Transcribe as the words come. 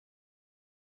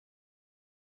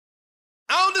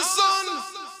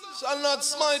shall not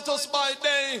smite us by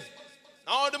day,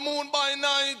 nor the moon by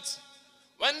night.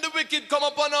 When the wicked come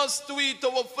upon us to eat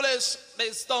our flesh,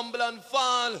 they stumble and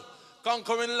fall.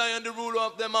 Conquering lion, the ruler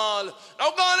of them all.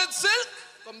 Now Garnett Silk,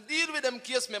 come deal with them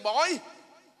case, me boy.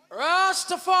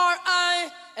 Rastafari,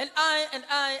 and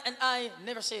I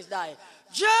never says die.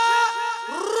 Jah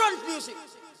run music.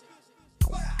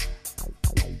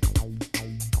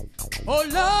 Oh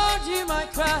Lord, hear my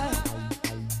cry.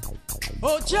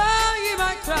 Oh Jah, hear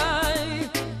my cry.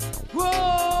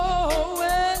 Whoa,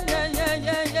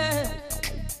 yeah.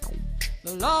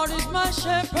 The Lord is my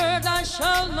shepherd, I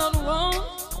shall not want.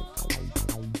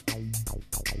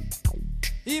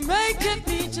 He maketh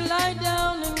me to lie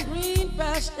down in green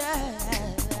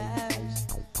pastures.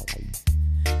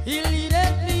 He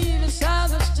leadeth me beside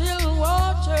the still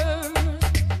waters.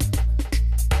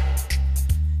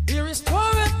 He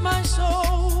restoreth my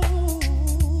soul.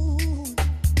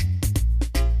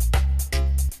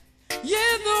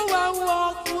 Yea, though I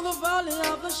walk through the valley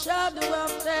of the shadow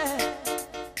of death,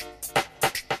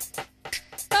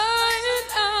 I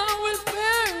will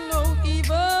fear no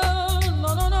evil.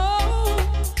 No.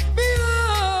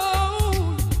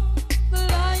 Behold, the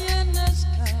lion has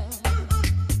come.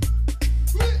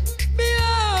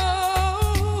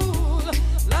 Behold,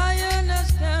 lion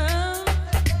has come.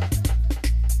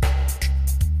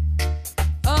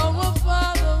 Our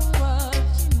Father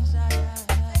was in Zion.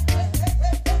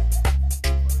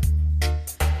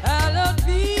 Hallowed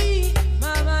be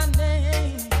my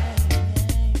name.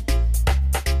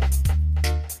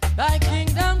 Thy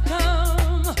kingdom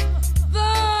come,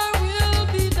 thy will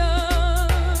be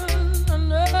done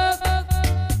on earth.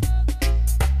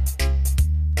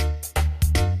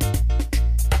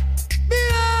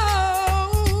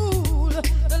 Behold,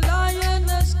 the lion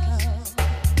has come.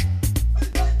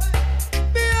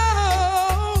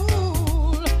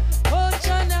 Behold,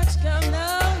 Kulcha Knox come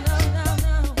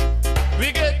now.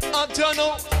 We get a turn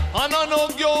up, and I know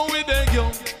go with the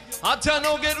young. I turn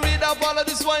up, get rid of all of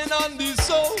this wine and this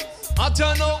soul. I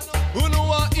turn up, who know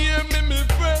what hear me, my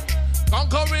friend.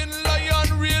 Conquering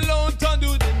lion, real out and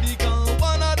do them. Because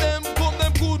one of them come,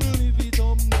 them couldn't live it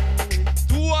up, no way.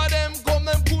 Two of them come,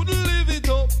 them couldn't live it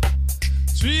up.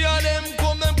 Three of them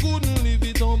come, them couldn't live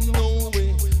it up, no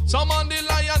way. Some of the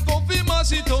lion come, fi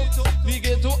mash it up. We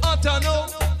get to Atano,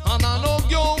 and I know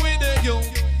go with the young.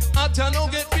 Atano,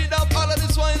 get rid of all of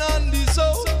this wine and this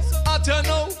soul.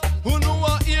 Atano, who know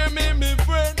what hear me, my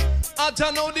friend.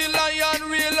 Atano, the lion,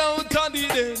 real out and the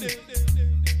dead.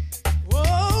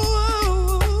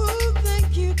 Whoa,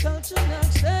 thank you, Kulcha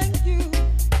Knox, thank you.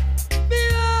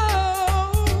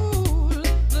 Behold,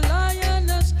 the lion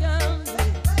has come.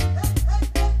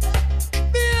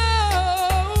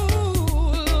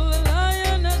 Behold, the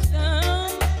lion has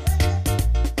come.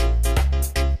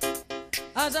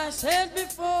 As I said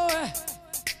before,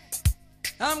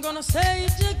 I'm gonna say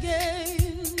it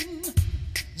again.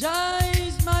 Jah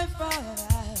is my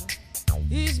Father,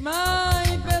 He's my